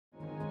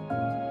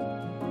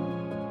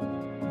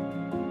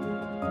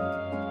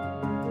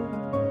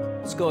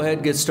Let's go ahead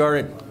and get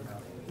started.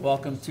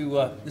 Welcome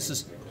to, this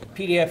is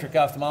Pediatric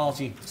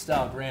Ophthalmology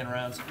style grand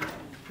rounds.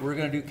 We're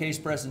going to do case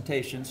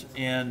presentations,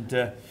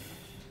 and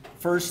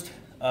first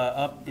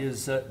up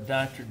is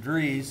Dr.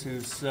 Dries,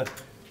 who's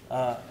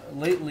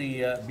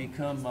lately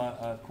become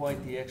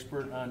quite the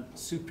expert on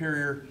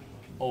superior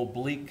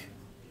oblique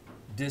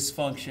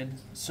dysfunction,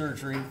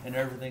 surgery, and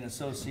everything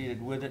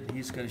associated with it.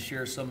 He's going to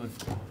share some of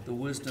the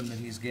wisdom that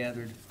he's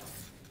gathered.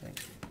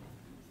 Thanks.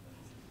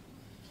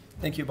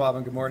 Thank you, Bob,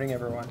 and good morning,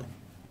 everyone.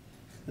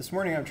 This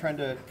morning I'm trying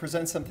to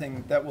present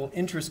something that will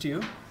interest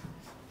you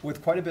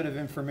with quite a bit of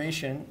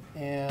information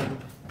and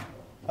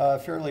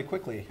fairly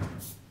quickly.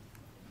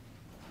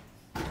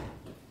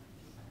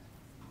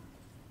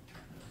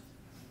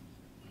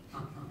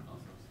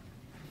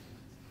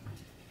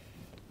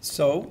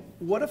 So,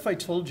 what if I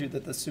told you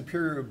that the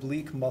superior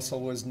oblique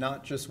muscle was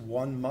not just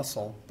one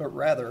muscle, but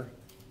rather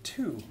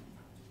two?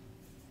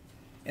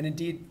 And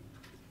indeed,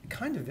 it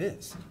kind of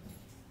is.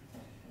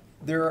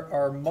 There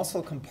are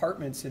muscle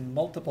compartments in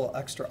multiple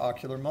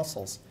extraocular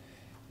muscles.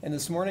 And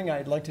this morning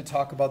I'd like to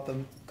talk about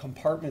the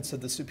compartments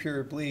of the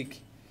superior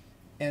oblique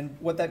and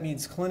what that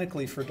means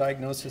clinically for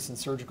diagnosis and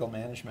surgical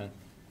management.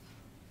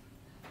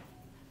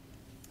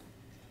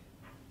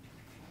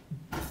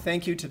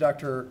 Thank you to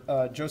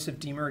Dr. Joseph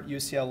Deemer at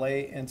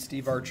UCLA and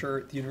Steve Archer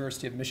at the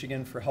University of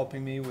Michigan for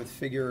helping me with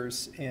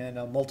figures and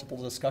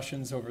multiple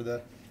discussions over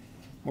the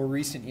more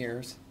recent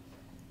years.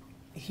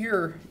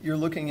 Here you're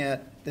looking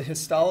at the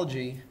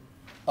histology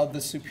of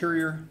the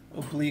superior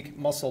oblique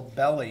muscle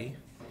belly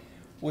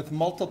with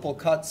multiple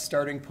cuts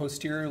starting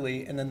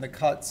posteriorly, and then the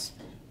cuts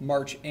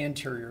march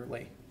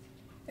anteriorly.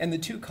 And the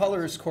two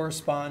colors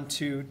correspond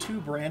to two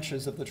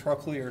branches of the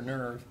trochlear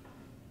nerve.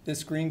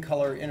 This green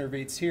color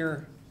innervates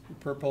here,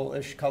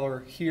 purplish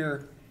color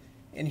here,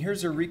 and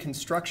here's a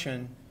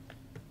reconstruction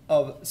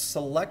of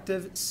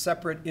selective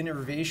separate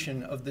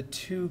innervation of the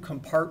two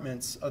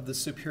compartments of the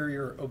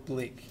superior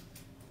oblique.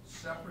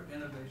 Separate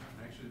innervation,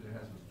 actually it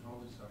has a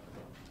totally separate.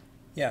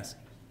 Yes.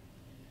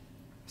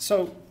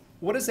 So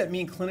what does that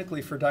mean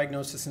clinically for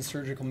diagnosis and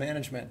surgical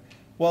management?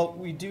 Well,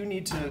 we do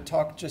need to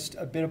talk just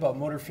a bit about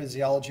motor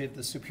physiology of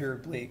the superior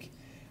oblique.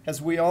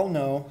 As we all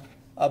know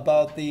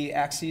about the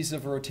axes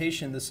of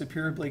rotation, the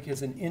superior oblique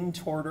is an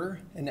intortor,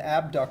 an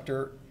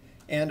abductor,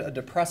 and a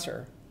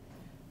depressor.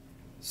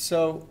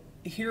 So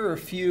here are a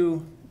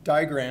few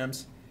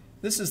diagrams.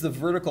 This is the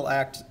vertical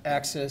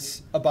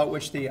axis about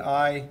which the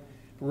eye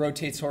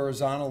rotates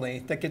horizontally.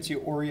 That gets you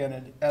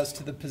oriented as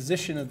to the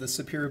position of the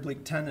superior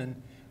oblique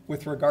tendon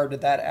with regard to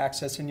that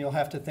axis, and you'll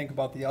have to think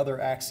about the other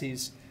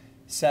axes,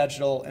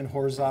 sagittal and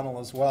horizontal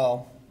as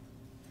well.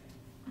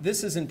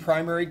 This is in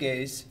primary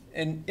gaze,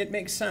 and it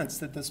makes sense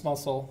that this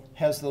muscle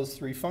has those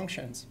three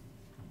functions.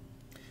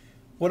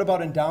 What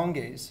about in down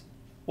gaze?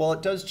 Well,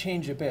 it does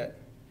change a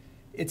bit.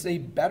 It's a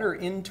better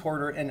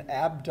intortor and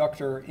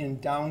abductor in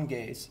down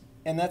gaze,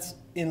 and that's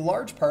in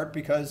large part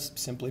because,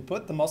 simply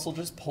put, the muscle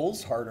just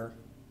pulls harder.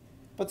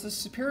 But the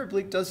superior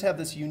oblique does have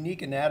this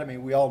unique anatomy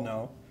we all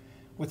know,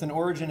 with an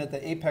origin at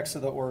the apex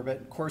of the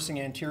orbit, coursing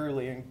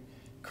anteriorly and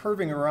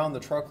curving around the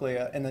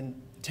trochlea, and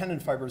then tendon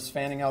fibers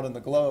fanning out in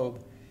the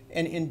globe.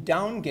 And in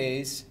down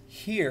gaze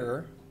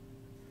here,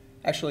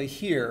 actually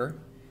here,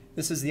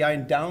 this is the eye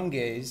in down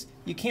gaze,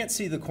 you can't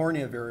see the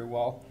cornea very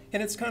well,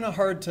 and it's kind of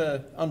hard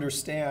to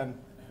understand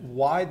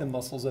why the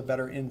muscle's a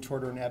better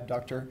intortor and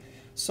abductor.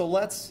 So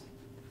let's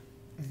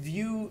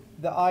view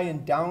the eye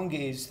in down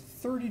gaze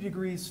 30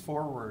 degrees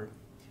forward.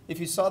 If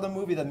you saw the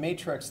movie The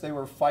Matrix, they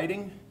were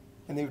fighting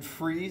and they would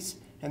freeze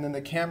and then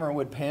the camera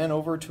would pan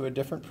over to a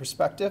different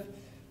perspective.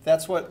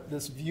 That's what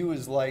this view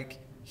is like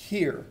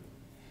here.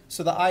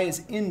 So the eye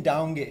is in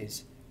down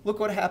gaze. Look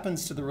what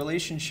happens to the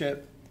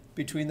relationship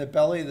between the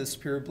belly of the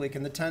superior oblique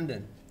and the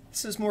tendon.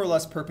 This is more or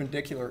less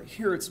perpendicular.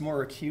 Here it's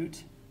more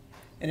acute.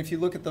 And if you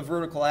look at the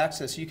vertical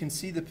axis, you can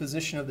see the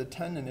position of the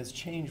tendon has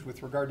changed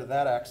with regard to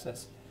that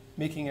axis,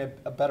 making a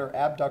better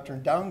abductor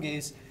in down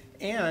gaze,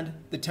 and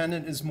the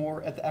tendon is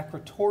more at the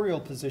equatorial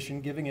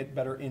position, giving it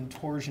better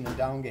intorsion in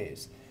down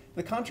gaze.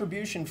 The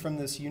contribution from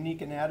this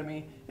unique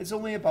anatomy is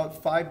only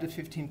about 5 to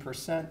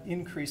 15%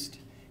 increased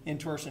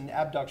intorsion and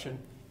abduction.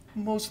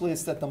 Mostly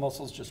it's that the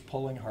muscle's just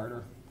pulling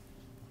harder.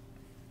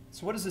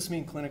 So what does this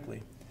mean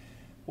clinically?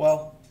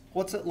 Well,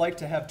 what's it like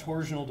to have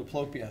torsional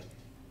diplopia?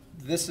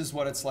 This is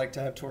what it's like to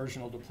have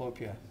torsional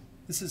diplopia.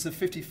 This is a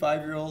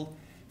 55-year-old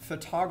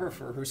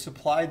photographer who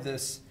supplied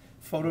this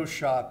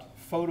photoshopped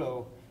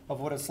photo of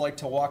what it's like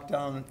to walk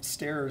down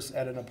stairs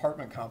at an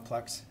apartment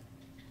complex.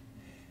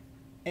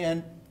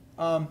 And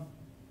I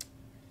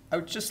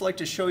would just like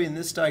to show you in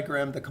this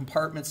diagram the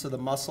compartments of the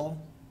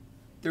muscle.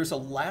 There's a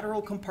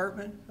lateral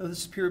compartment of the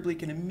superior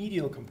oblique and a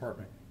medial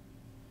compartment.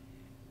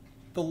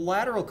 The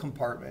lateral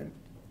compartment,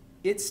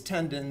 its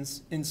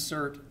tendons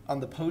insert on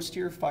the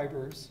posterior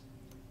fibers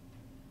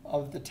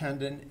of the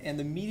tendon, and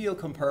the medial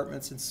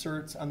compartments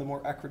inserts on the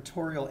more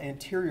equatorial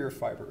anterior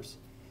fibers.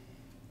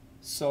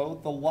 So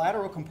the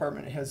lateral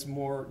compartment has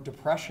more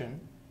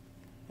depression,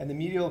 and the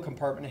medial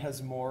compartment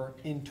has more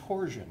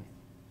intorsion.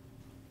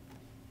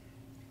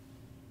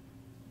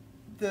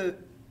 the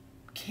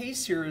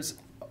case here is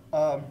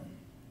a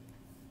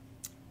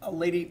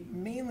lady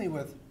mainly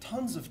with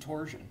tons of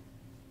torsion.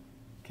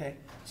 Okay,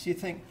 so you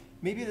think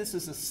maybe this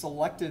is a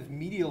selective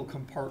medial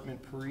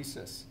compartment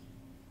paresis.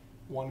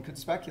 One could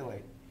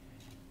speculate.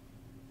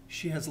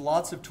 She has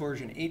lots of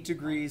torsion, 8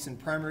 degrees in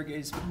primary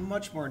gaze,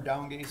 much more in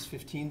down gaze,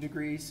 15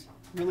 degrees.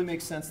 Really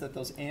makes sense that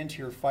those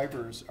anterior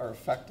fibers are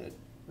affected,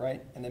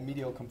 right, in the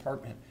medial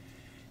compartment.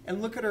 And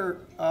look at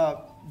her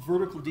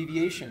vertical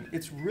deviation.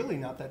 It's really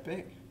not that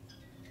big.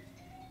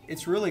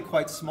 It's really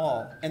quite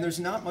small, and there's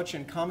not much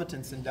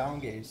incompetence in down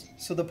gaze.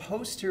 So the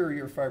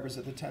posterior fibers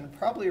of the tendon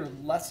probably are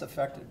less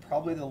affected.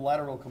 Probably the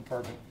lateral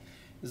compartment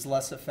is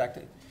less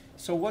affected.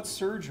 So what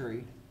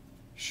surgery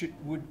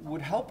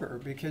would help her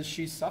because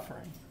she's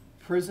suffering?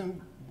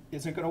 Prism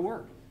isn't going to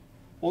work.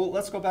 Well,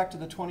 let's go back to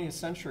the 20th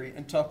century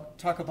and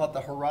talk about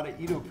the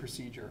Harada-Ito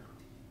procedure.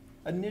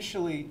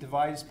 Initially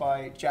devised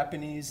by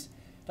Japanese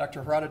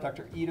Dr. Harada,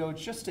 Dr. Ito,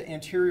 just to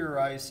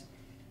anteriorize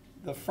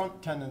the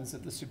front tendons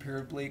of the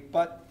superior oblique,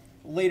 but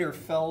later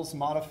Fells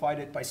modified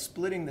it by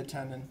splitting the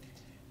tendon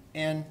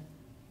and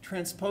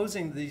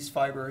transposing these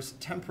fibers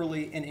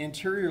temporally and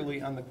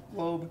anteriorly on the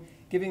globe,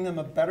 giving them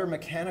a better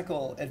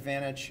mechanical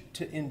advantage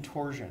to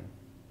intorsion.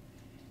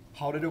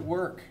 How did it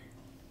work?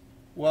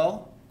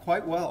 Well,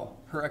 quite well.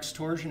 Her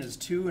extorsion is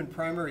 2 in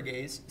primary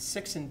gaze,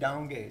 6 in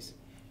down gaze.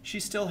 She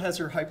still has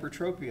her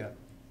hypertropia.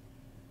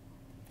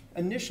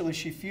 Initially,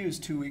 she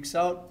fused 2 weeks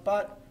out,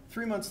 but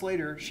 3 months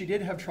later, she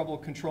did have trouble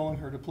controlling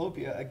her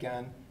diplopia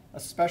again,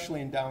 especially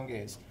in down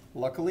gaze.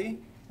 Luckily,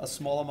 a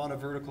small amount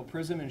of vertical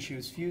prism, and she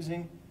was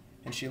fusing,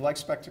 and she liked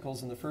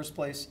spectacles in the first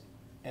place,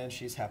 and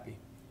she's happy.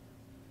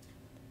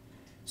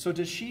 So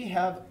does she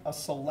have a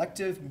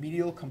selective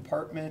medial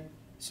compartment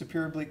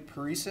superior oblique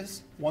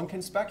paresis? One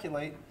can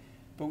speculate,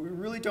 but we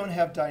really don't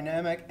have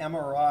dynamic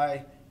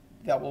MRI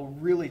that will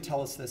really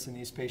tell us this in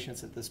these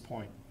patients at this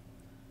point.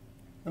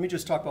 Let me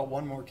just talk about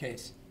one more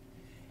case.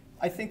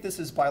 I think this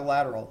is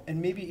bilateral,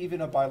 and maybe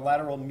even a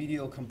bilateral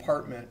medial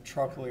compartment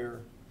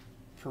trochlear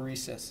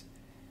paresis.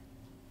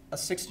 A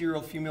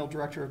 60-year-old female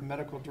director of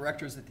medical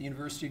directors at the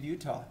University of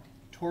Utah.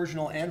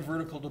 Torsional and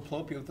vertical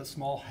diplopia with a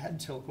small head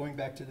tilt going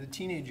back to the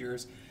teenage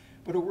years,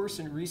 but it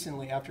worsened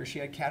recently after she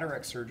had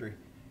cataract surgery,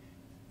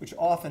 which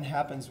often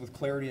happens with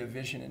clarity of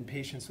vision in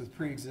patients with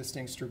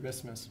pre-existing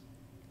strabismus.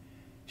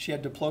 She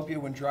had diplopia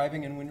when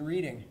driving and when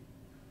reading.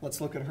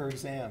 Let's look at her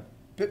exam.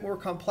 A bit more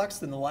complex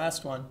than the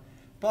last one,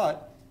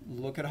 but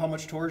look at how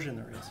much torsion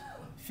there is.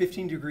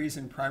 15 degrees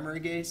in primary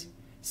gaze,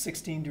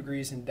 16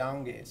 degrees in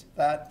down gaze.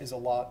 That is a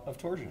lot of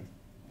torsion.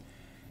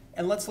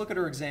 And let's look at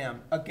her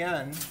exam.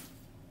 Again,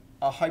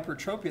 a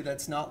hypertropia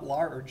that's not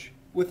large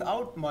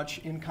without much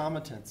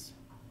incompetence,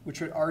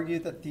 which would argue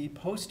that the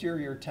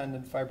posterior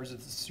tendon fibers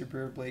of the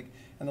superior oblique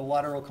and the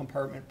lateral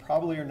compartment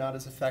probably are not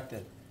as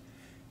affected.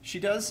 She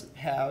does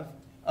have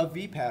a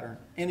V pattern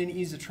and an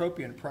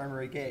esotropia in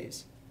primary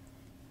gaze.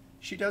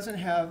 She doesn't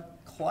have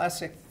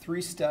classic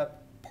 3-step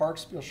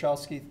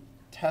Parks-Bielszewski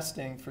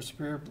testing for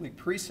superior oblique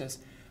paresis,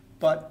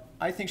 but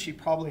I think she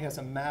probably has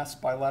a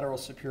masked bilateral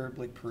superior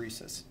oblique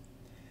paresis.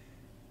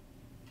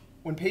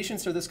 When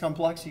patients are this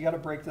complex, you got to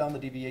break down the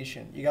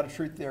deviation. You got to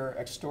treat their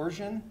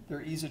extorsion, their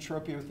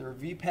esotropia with their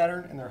V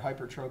pattern, and their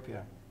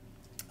hypertropia.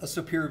 A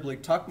superior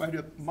oblique tuck might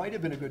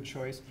have been a good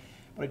choice,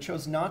 but I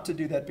chose not to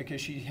do that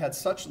because she had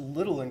such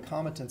little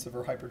incompetence of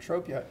her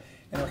hypertropia,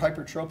 and her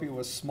hypertropia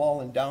was small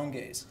and down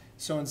gaze.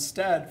 So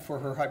instead, for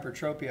her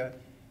hypertropia,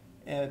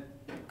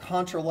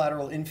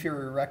 contralateral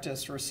inferior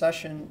rectus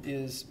recession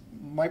is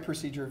my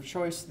procedure of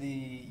choice,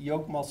 the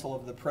yoke muscle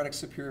of the paretic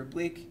superior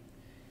oblique.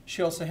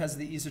 She also has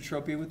the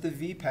esotropia with the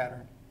V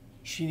pattern.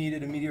 She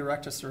needed a medial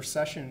rectus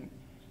recession,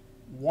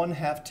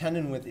 1/2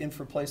 tendon width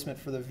infraplacement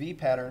for the V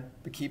pattern,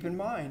 but keep in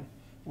mind,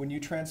 when you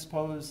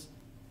transpose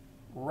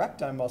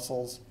recti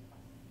muscles,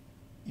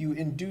 you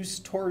induce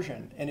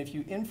torsion, and if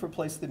you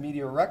infraplace the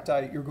medial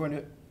recti, you're going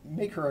to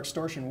make her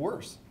extorsion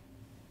worse.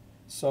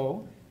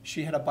 So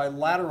she had a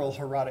bilateral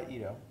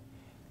Harada-Ito.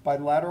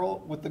 Bilateral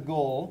with the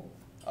goal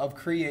of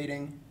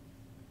creating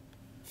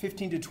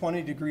 15 to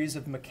 20 degrees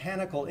of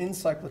mechanical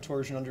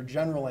encyclotorsion under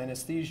general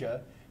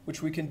anesthesia,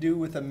 which we can do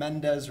with a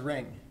Mendez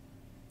ring.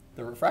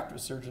 The refractive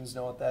surgeons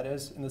know what that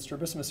is, and the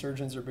strabismus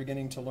surgeons are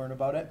beginning to learn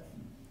about it,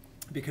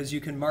 because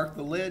you can mark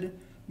the lid,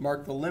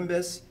 mark the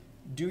limbus,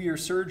 do your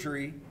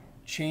surgery,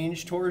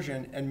 change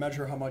torsion, and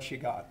measure how much you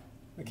got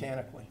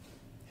mechanically.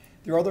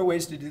 There are other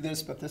ways to do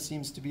this, but this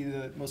seems to be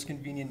the most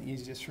convenient and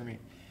easiest for me.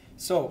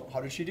 So, how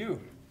did she do?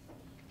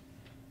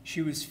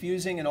 She was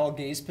fusing in all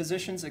gaze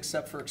positions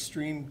except for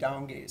extreme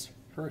down gaze.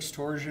 Her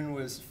extorsion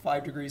was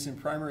 5 degrees in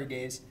primary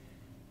gaze,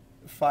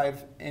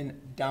 5 in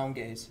down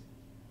gaze.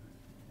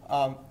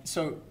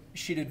 So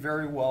she did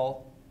very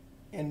well.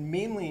 And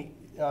mainly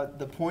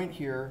the point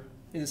here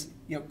is,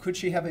 could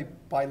she have a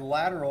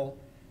bilateral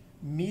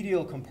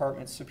medial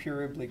compartment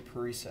superior oblique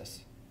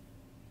paresis?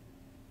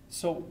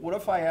 So what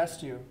if I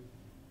asked you,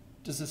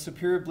 does the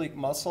superior oblique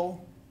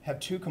muscle have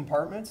 2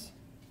 compartments?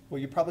 Well,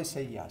 you'd probably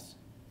say yes.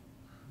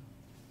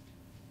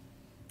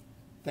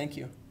 Thank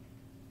you.